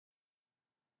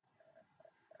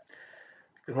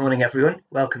Good morning, everyone.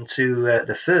 Welcome to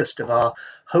the first of our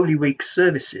Holy Week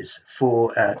services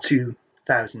for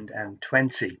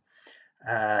 2020.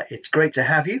 It's great to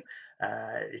have you.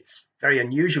 It's very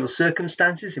unusual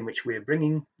circumstances in which we are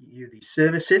bringing you these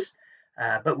services,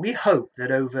 but we hope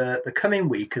that over the coming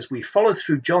week, as we follow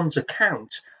through John's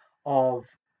account of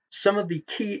some of the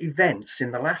key events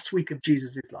in the last week of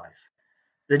Jesus' life,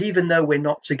 that even though we're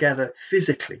not together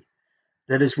physically,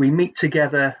 that as we meet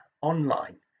together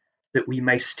online, that we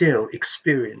may still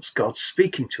experience God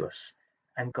speaking to us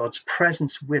and God's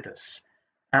presence with us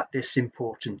at this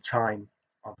important time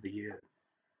of the year.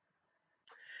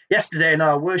 Yesterday in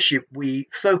our worship, we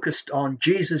focused on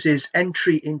Jesus'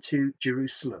 entry into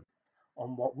Jerusalem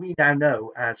on what we now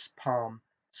know as Palm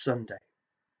Sunday.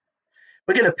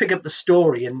 We're going to pick up the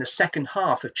story in the second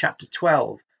half of chapter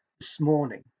 12 this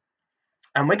morning,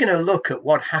 and we're going to look at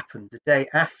what happened the day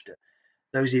after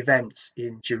those events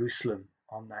in Jerusalem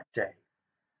on that day.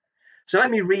 So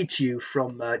let me read to you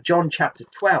from John chapter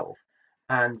 12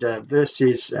 and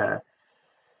verses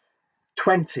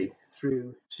 20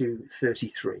 through to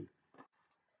 33.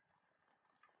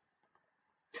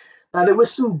 Now there were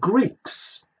some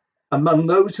Greeks among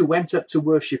those who went up to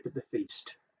worship at the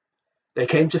feast. They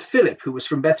came to Philip, who was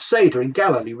from Bethsaida in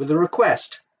Galilee, with a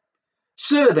request.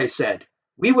 "Sir," they said,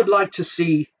 "we would like to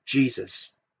see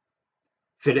Jesus."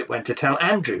 Philip went to tell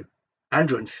Andrew.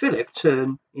 Andrew and Philip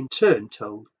in turn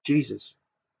told Jesus.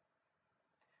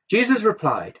 Jesus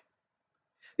replied,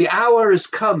 "The hour has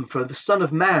come for the Son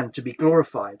of Man to be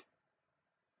glorified.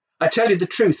 I tell you the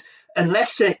truth,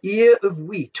 unless an ear of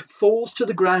wheat falls to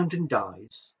the ground and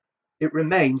dies, it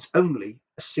remains only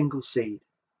a single seed.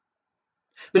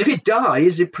 But if it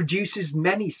dies, it produces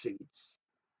many seeds.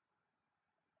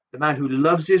 The man who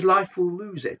loves his life will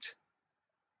lose it,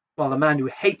 while the man who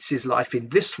hates his life in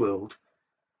this world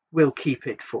will keep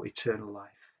it for eternal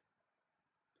life.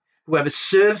 Whoever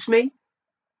serves me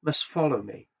must follow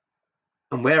me,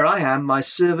 and where I am, my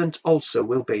servant also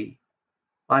will be.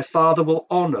 My Father will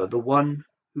honor the one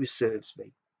who serves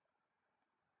me.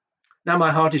 Now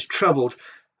my heart is troubled,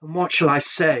 and what shall I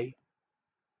say?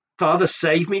 Father,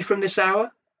 save me from this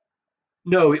hour?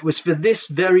 No, it was for this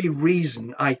very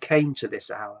reason I came to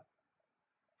this hour.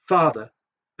 Father,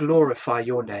 glorify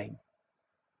your name."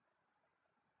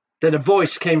 Then a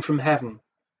voice came from heaven.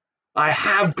 "I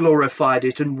have glorified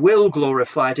it and will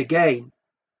glorify it again."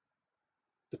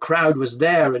 The crowd was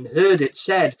there and heard it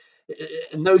said,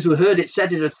 and those who heard it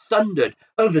said it had thundered.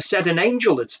 Others said an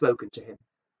angel had spoken to him.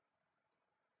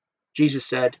 Jesus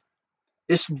said,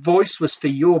 "This voice was for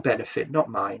your benefit, not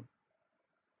mine.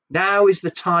 Now is the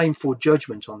time for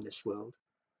judgment on this world.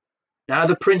 Now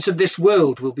the prince of this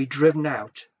world will be driven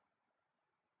out.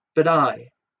 But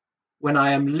I, when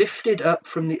I am lifted up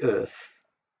from the earth,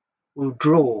 will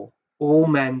draw all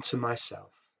men to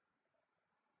myself."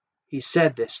 He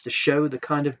said this to show the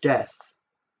kind of death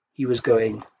he was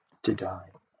going to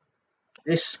die.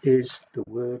 This is the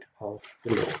word of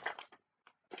the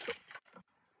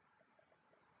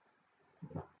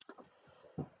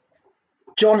Lord.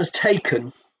 John has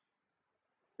taken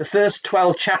the first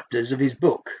 12 chapters of his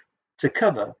book to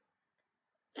cover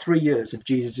 3 years of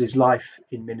Jesus' life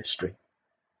in ministry.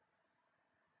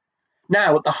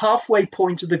 Now, at the halfway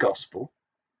point of the gospel,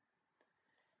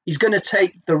 he's going to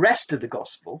take the rest of the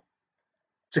gospel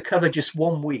to cover just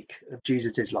 1 week of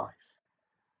Jesus' life.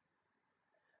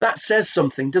 That says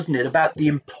something, doesn't it, about the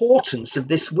importance of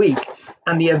this week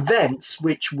and the events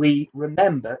which we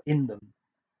remember in them.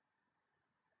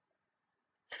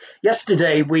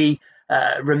 Yesterday, we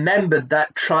remembered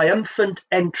that triumphant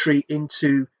entry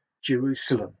into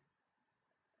Jerusalem.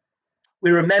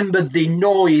 We remembered the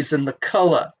noise and the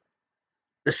colour,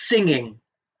 the singing,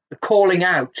 the calling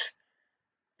out,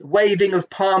 the waving of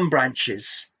palm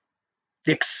branches,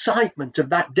 the excitement of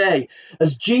that day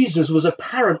as Jesus was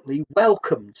apparently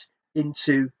welcomed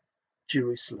into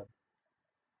Jerusalem.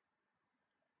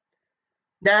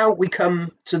 Now we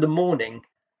come to the morning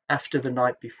after the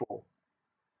night before.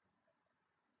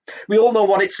 We all know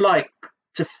what it's like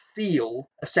to feel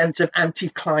a sense of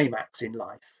anticlimax in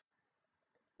life.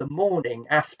 The morning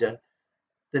after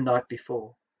the night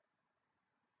before.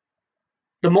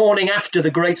 The morning after the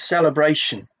great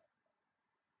celebration.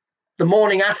 The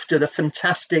morning after the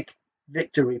fantastic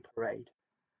victory parade.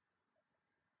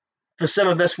 For some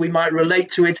of us, we might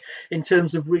relate to it in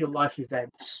terms of real life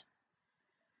events.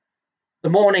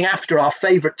 The morning after our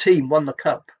favourite team won the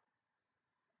cup.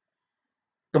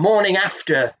 The morning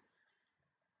after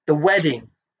the wedding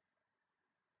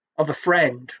of a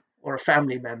friend or a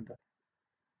family member.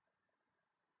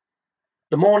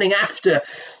 The morning after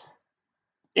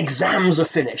exams are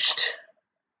finished.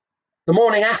 The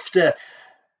morning after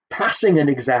passing an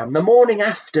exam, the morning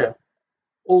after,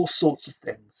 all sorts of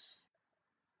things.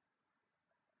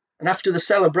 And after the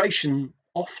celebration,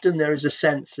 often there is a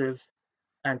sense of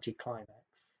anticlimax.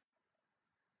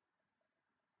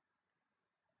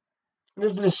 And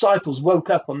as the disciples woke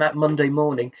up on that Monday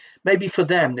morning, maybe for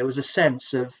them there was a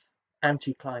sense of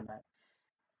anticlimax.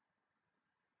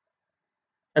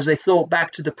 As they thought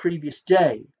back to the previous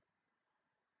day,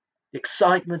 the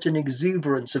excitement and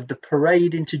exuberance of the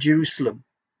parade into Jerusalem,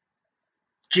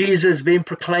 Jesus being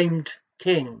proclaimed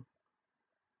king,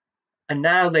 and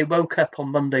now they woke up on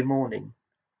Monday morning,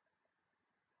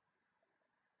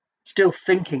 still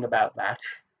thinking about that,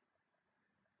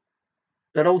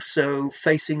 but also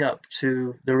facing up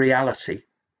to the reality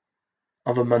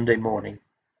of a Monday morning.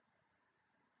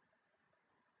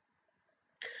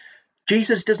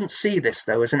 Jesus doesn't see this,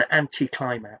 though, as an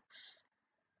anticlimax.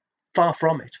 Far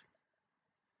from it.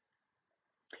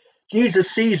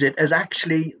 Jesus sees it as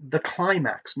actually the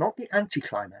climax, not the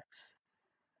anticlimax,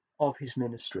 of his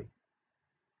ministry.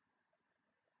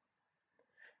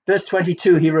 Verse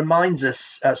 22,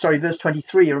 verse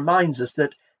 23, he reminds us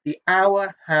that the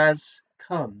hour has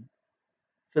come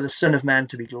for the Son of Man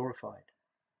to be glorified.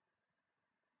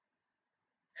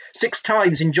 6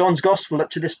 times in John's Gospel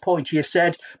up to this point, he has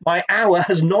said, "My hour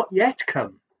has not yet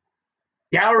come.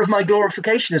 The hour of my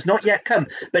glorification has not yet come."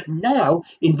 But now,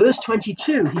 in verse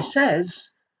 22, he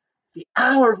says, "The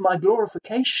hour of my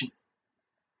glorification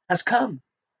has come."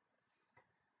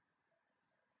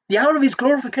 The hour of his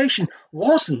glorification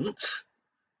wasn't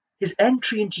his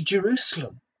entry into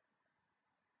Jerusalem.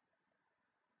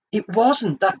 It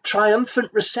wasn't that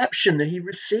triumphant reception that he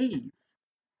received.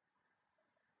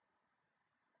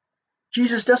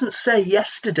 Jesus doesn't say,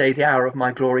 "Yesterday the hour of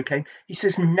my glory came." He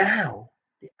says, "Now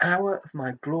the hour of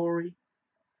my glory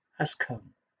has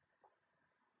come."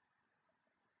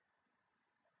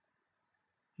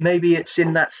 Maybe it's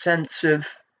in that sense of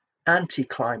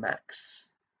anticlimax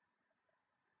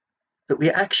that we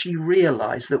actually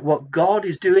realize that what God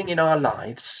is doing in our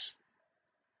lives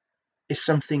is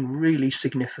something really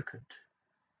significant.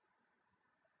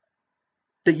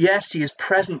 That yes, he is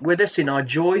present with us in our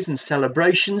joys and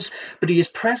celebrations, but he is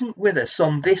present with us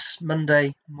on this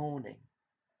Monday morning,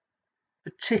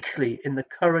 particularly in the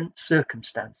current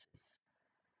circumstances,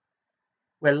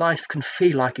 where life can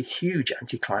feel like a huge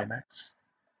anticlimax.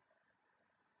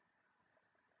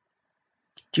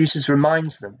 Jesus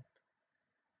reminds them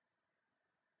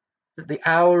that the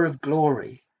hour of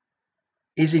glory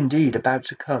is indeed about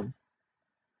to come,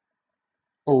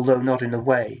 although not in the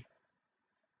way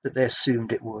that they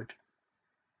assumed it would.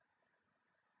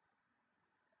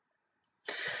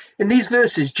 In these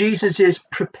verses, Jesus is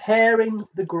preparing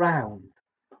the ground,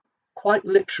 quite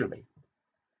literally,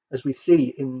 as we see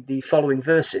in the following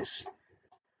verses.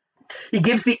 He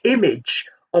gives the image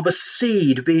of a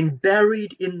seed being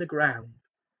buried in the ground.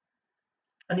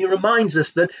 And he reminds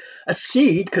us that a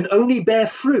seed can only bear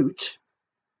fruit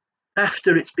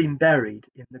after it's been buried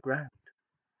in the ground.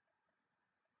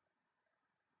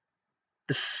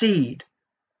 The seed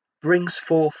brings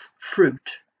forth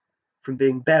fruit from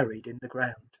being buried in the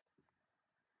ground.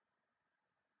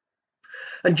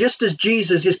 And just as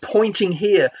Jesus is pointing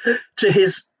here to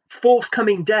his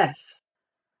forthcoming death,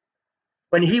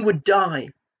 when he would die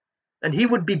and he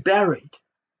would be buried,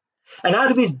 and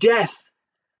out of his death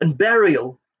and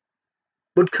burial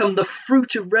would come the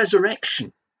fruit of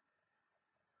resurrection,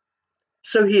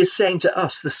 so he is saying to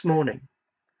us this morning,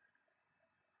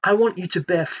 I want you to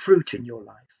bear fruit in your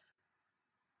life.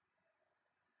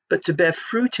 But to bear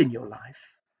fruit in your life,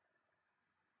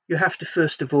 you have to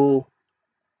first of all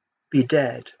be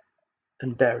dead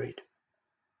and buried.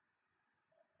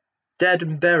 Dead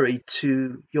and buried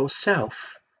to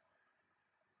yourself,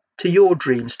 to your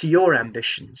dreams, to your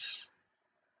ambitions,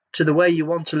 to the way you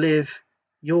want to live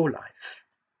your life.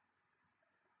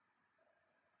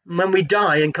 And when we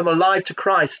die and come alive to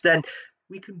Christ, then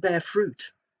we can bear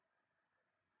fruit.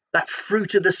 That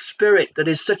fruit of the Spirit that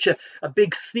is such a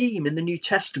big theme in the New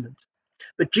Testament.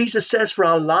 But Jesus says for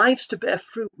our lives to bear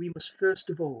fruit, we must first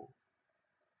of all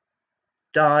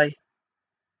die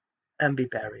and be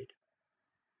buried.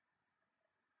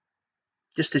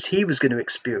 Just as he was going to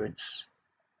experience,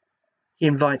 he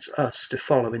invites us to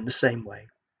follow in the same way.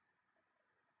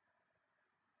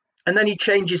 And then he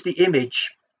changes the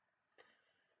image.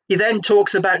 He then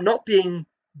talks about not being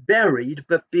buried,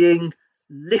 but being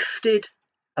lifted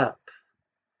up.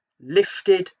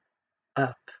 Lifted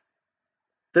up.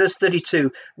 Verse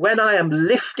 32, when I am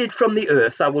lifted from the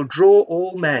earth, I will draw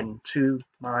all men to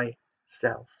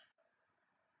myself.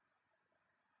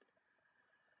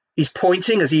 He's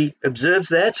pointing, as he observes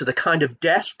there, to the kind of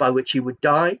death by which he would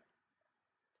die.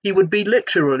 He would be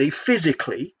literally,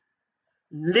 physically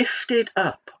lifted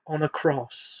up on a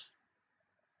cross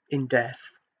in death.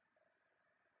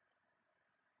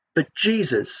 But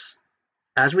Jesus,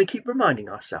 as we keep reminding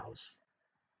ourselves,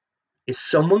 is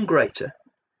someone greater,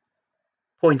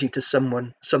 pointing to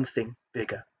something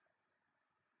bigger.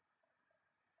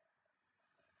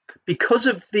 Because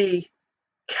of the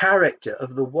character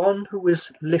of the one who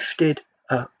was lifted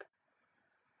up,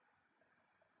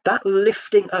 that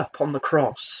lifting up on the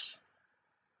cross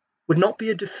would not be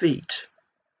a defeat,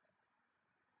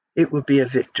 it would be a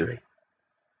victory.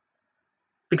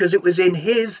 Because it was in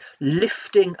his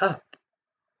lifting up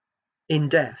in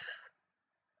death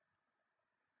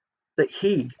that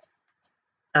he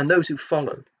and those who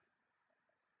followed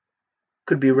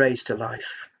could be raised to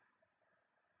life.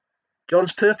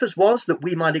 John's purpose was that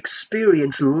we might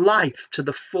experience life to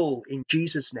the full in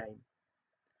Jesus' name.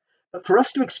 But for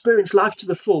us to experience life to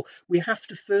the full, we have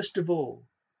to first of all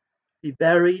be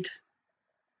buried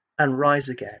and rise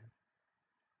again.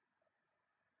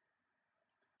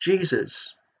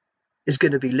 Jesus is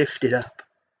going to be lifted up.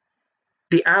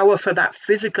 The hour for that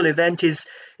physical event is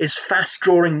fast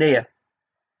drawing near.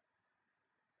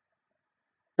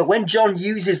 But when John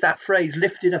uses that phrase,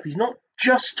 lifted up, he's not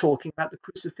just talking about the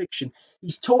crucifixion.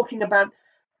 He's talking about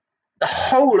the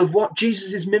whole of what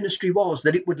Jesus' ministry was,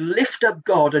 that it would lift up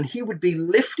God and he would be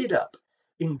lifted up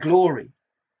in glory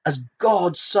as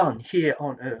God's Son here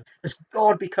on earth, as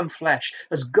God become flesh,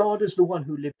 as God is the one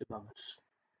who lived among us.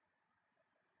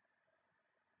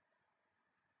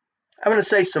 I'm going to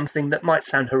say something that might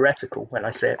sound heretical when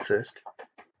I say it first.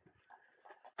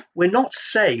 We're not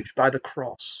saved by the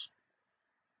cross.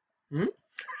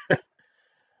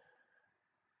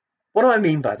 What do I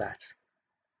mean by that?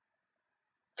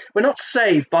 We're not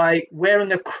saved by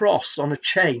wearing a cross on a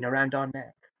chain around our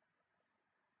neck.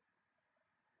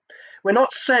 We're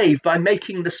not saved by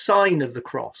making the sign of the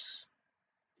cross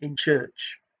in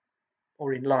church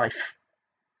or in life.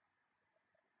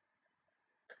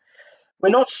 We're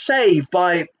not saved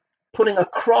by putting a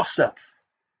cross up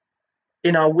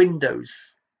in our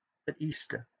windows at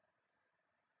Easter.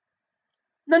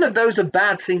 None of those are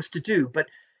bad things to do, but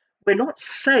we're not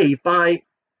saved by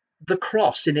the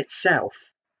cross in itself.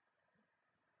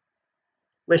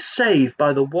 We're saved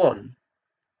by the one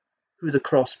who the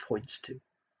cross points to.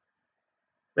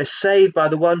 We're saved by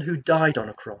the one who died on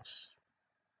a cross.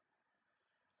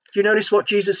 Do you notice what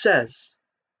Jesus says?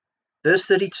 Verse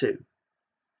 32,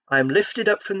 I am lifted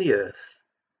up from the earth,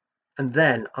 and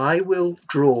then I will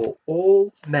draw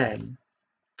all men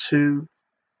to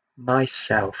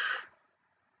myself.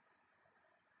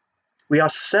 We are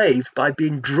saved by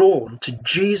being drawn to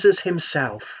Jesus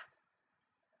himself.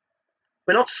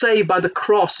 We're not saved by the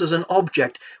cross as an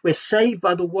object. We're saved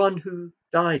by the one who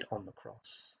died on the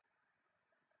cross.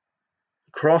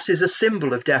 The cross is a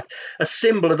symbol of death, a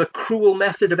symbol of a cruel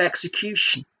method of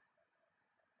execution.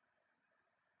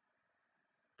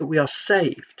 But we are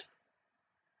saved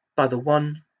by the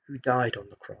one who died on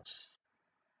the cross.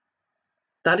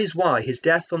 That is why his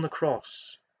death on the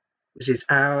cross was his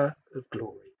hour of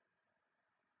glory.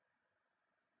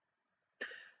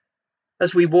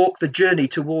 As we walk the journey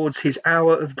towards his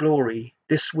hour of glory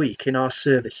this week in our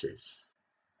services,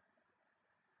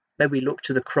 may we look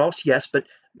to the cross, yes, but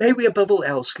may we above all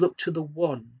else look to the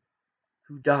one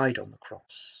who died on the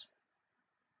cross.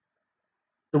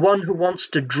 The one who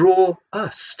wants to draw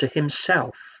us to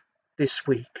himself this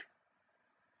week.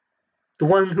 The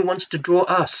one who wants to draw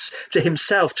us to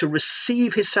himself to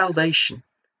receive his salvation.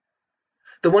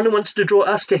 The one who wants to draw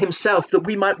us to himself that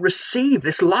we might receive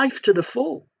this life to the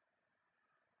full.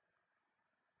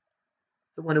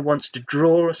 The one who wants to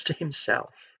draw us to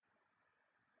himself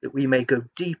that we may go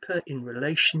deeper in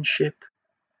relationship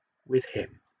with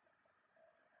him.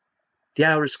 The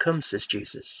hour has come, says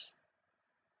Jesus,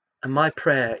 and my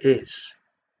prayer is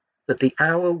that the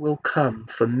hour will come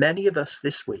for many of us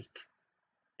this week,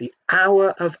 the hour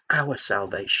of our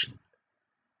salvation,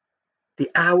 the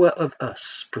hour of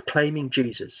us proclaiming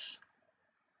Jesus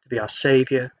to be our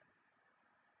Saviour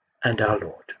and our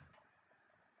Lord.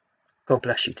 God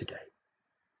bless you today.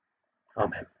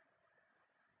 Amen.